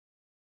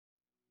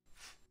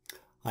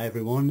Hi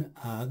everyone,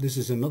 this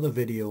is another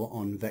video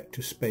on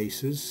vector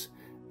spaces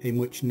in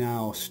which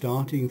now,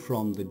 starting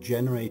from the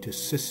generator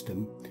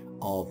system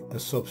of a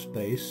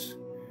subspace,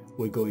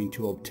 we're going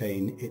to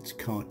obtain its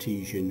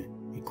Cartesian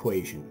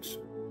equations.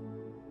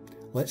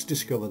 Let's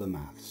discover the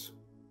maths.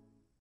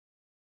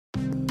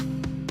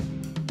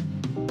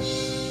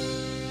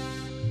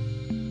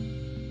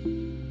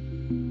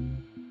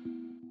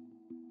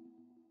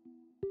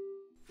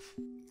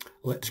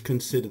 Let's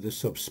consider the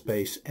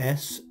subspace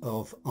S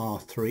of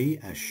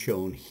R3 as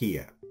shown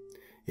here.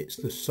 It's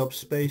the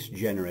subspace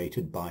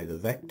generated by the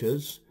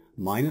vectors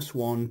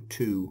 -1,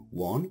 2,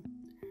 1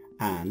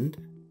 and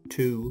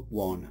 2,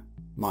 1,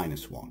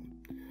 -1.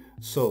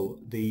 So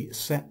the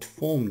set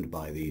formed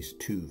by these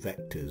two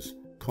vectors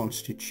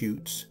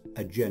constitutes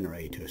a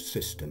generator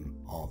system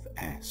of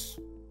S.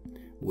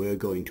 We're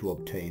going to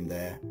obtain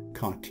their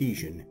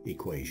Cartesian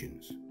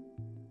equations.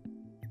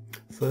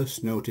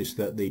 First, notice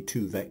that the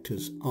two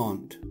vectors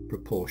aren't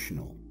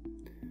proportional.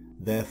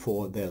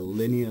 Therefore, they're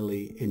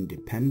linearly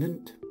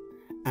independent,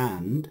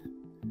 and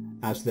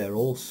as they're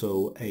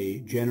also a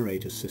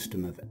generator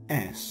system of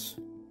S,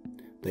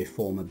 they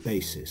form a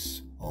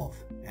basis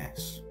of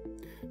S.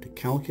 To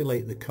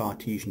calculate the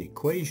Cartesian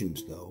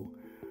equations, though,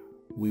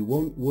 we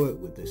won't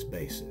work with this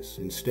basis.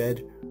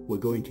 Instead, we're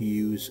going to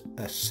use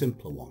a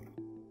simpler one.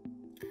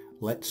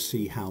 Let's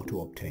see how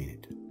to obtain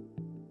it.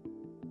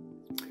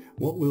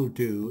 What we'll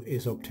do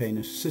is obtain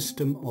a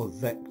system of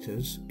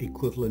vectors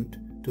equivalent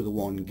to the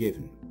one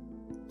given.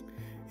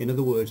 In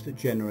other words, that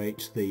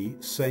generates the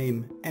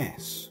same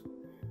S,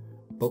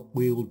 but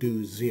we'll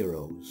do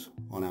zeros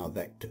on our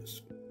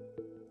vectors.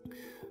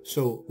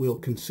 So we'll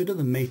consider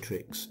the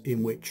matrix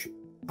in which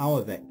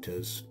our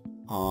vectors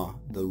are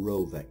the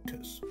row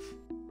vectors.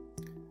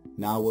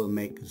 Now we'll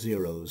make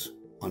zeros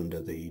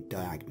under the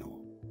diagonal.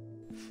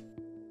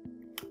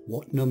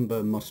 What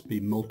number must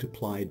be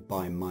multiplied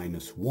by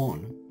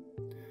 -1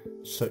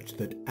 such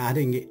that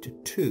adding it to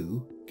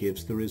 2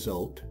 gives the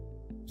result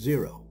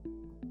 0?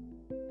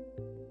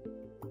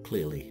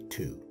 Clearly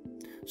 2.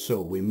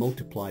 So we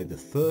multiply the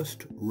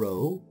first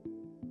row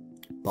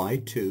by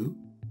 2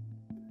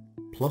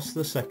 plus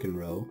the second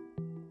row,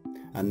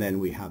 and then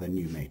we have a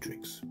new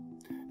matrix.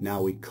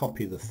 Now we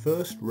copy the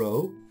first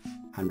row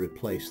and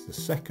replace the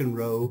second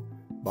row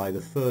by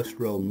the first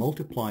row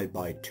multiplied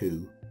by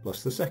 2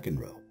 plus the second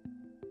row.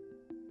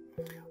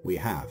 We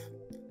have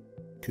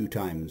 2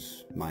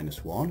 times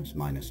 -1 is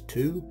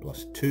 -2,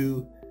 plus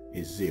 2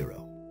 is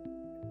 0.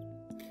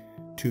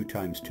 2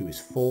 times 2 is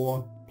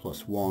 4,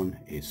 plus 1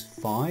 is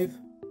 5,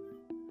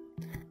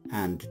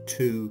 and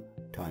 2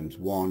 times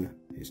 1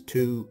 is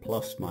 2,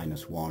 plus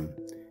 -1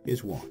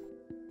 is 1.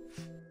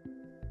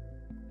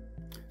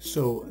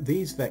 So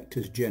these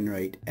vectors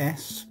generate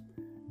S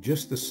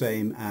just the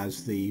same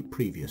as the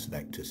previous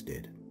vectors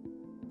did.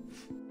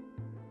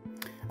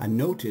 And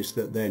notice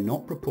that they're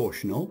not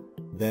proportional,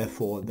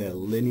 therefore they're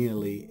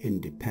linearly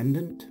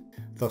independent.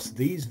 Thus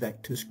these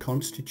vectors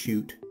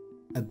constitute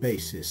a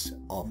basis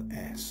of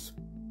S.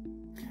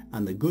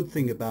 And the good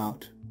thing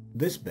about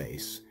this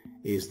base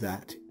is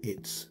that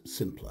it's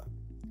simpler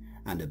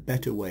and a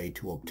better way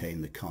to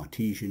obtain the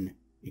Cartesian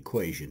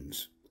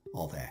equations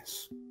of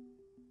S.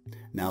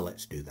 Now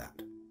let's do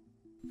that.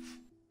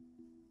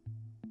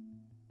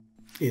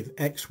 If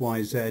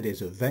xyz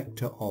is a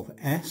vector of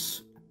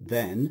S,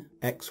 then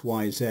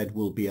xyz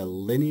will be a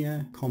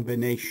linear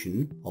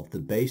combination of the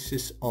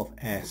basis of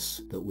S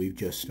that we've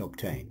just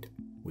obtained.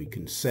 We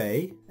can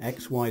say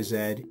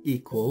xyz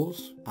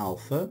equals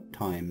alpha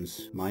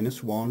times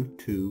 -1,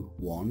 2,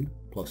 1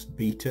 plus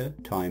beta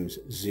times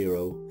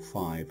 0,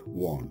 5,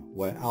 1,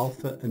 where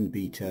alpha and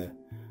beta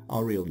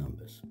are real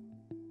numbers.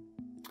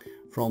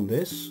 From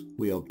this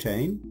we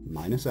obtain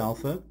minus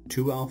alpha,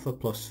 2 alpha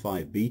plus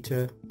 5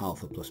 beta,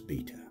 alpha plus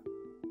beta.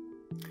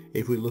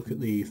 If we look at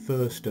the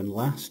first and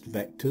last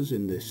vectors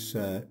in this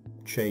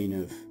chain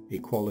of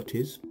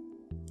equalities,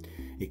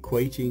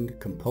 equating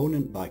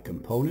component by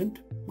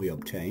component, we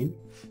obtain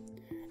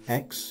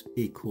x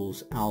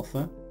equals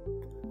alpha,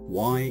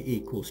 y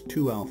equals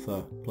 2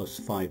 alpha plus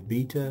 5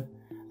 beta,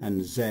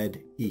 and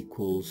z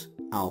equals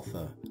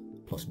alpha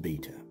plus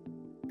beta,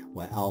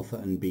 where alpha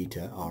and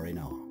beta are in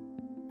R.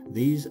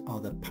 These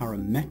are the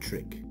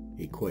parametric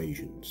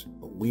equations,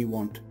 but we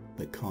want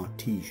the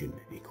Cartesian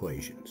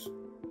equations.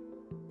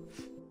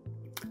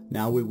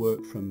 Now we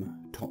work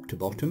from top to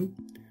bottom.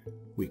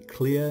 We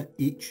clear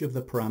each of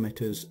the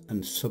parameters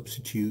and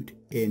substitute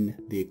in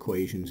the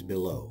equations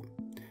below,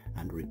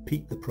 and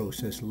repeat the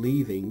process,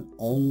 leaving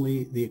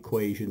only the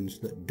equations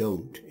that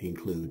don't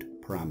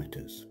include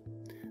parameters.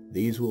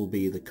 These will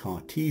be the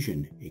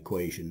Cartesian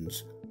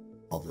equations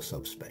of the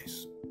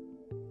subspace.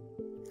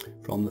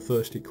 From the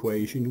first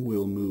equation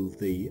we'll move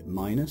the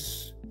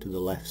minus to the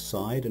left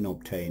side and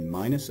obtain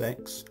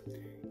 -x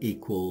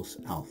equals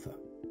alpha.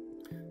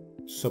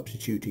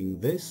 Substituting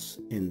this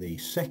in the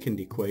second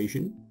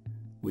equation,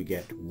 we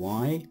get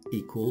y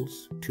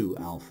equals 2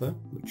 alpha,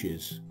 which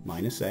is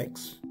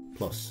 -x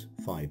plus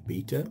 5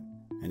 beta,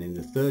 and in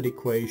the third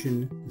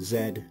equation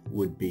z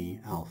would be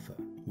alpha,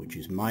 which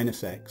is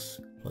 -x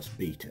plus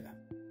beta.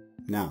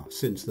 Now,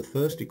 since the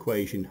first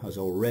equation has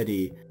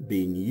already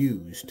been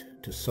used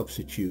to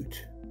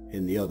substitute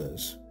in the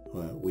others,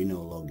 we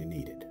no longer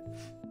need it.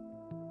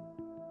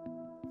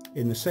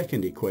 In the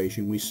second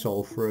equation, we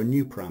solve for a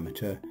new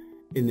parameter,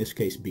 in this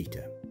case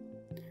beta.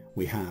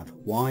 We have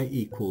y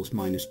equals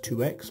minus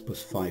 2x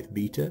plus 5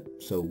 beta,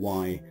 so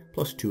y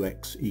plus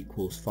 2x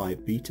equals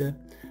 5 beta,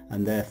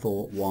 and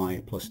therefore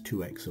y plus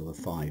 2x over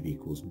 5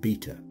 equals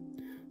beta.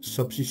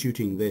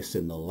 Substituting this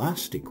in the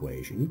last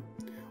equation,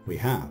 we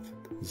have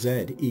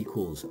z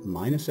equals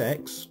minus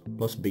x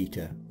plus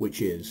beta,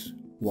 which is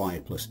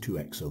y plus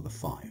 2x over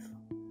 5.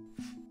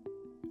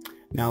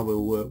 Now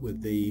we'll work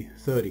with the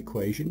third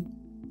equation.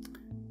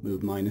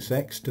 Move minus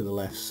x to the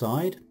left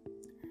side,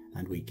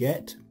 and we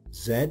get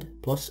z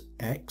plus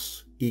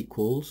x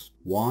equals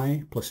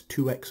y plus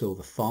 2x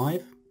over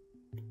 5.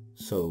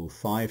 So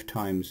 5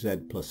 times z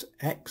plus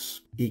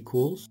x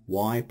equals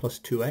y plus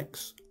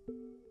 2x.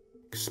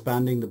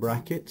 Expanding the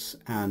brackets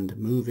and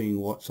moving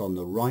what's on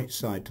the right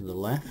side to the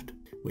left,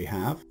 we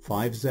have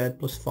 5z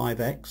plus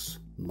 5x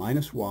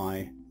minus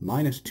y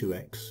minus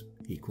 2x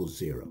equals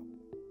 0.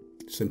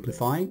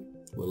 Simplifying,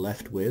 we're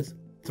left with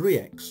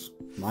 3x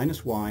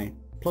minus y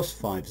plus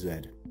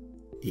 5z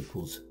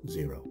equals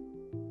 0.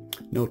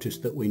 Notice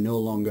that we no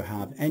longer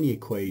have any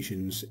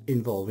equations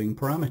involving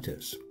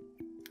parameters.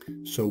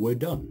 So we're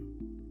done.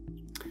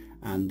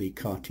 And the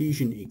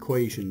Cartesian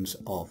equations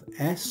of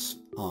S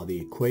are the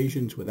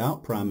equations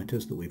without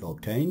parameters that we've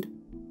obtained.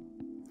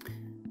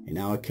 In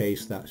our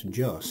case, that's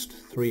just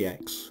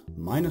 3x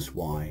minus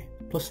y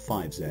plus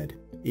 5z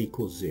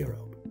equals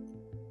 0.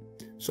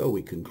 So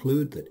we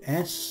conclude that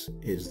S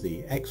is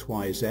the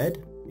xyz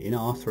in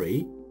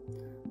R3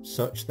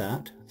 such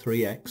that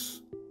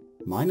 3x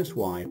minus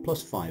y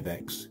plus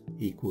 5x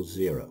equals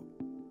 0.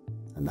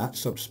 And that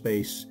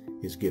subspace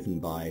is given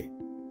by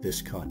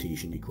this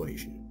Cartesian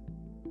equation.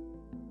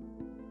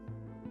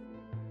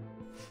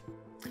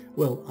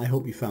 Well, I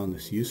hope you found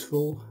this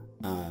useful.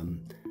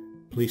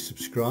 Please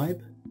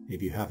subscribe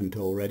if you haven't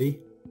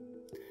already,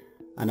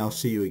 and I'll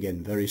see you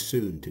again very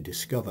soon to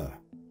discover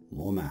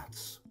more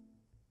maths.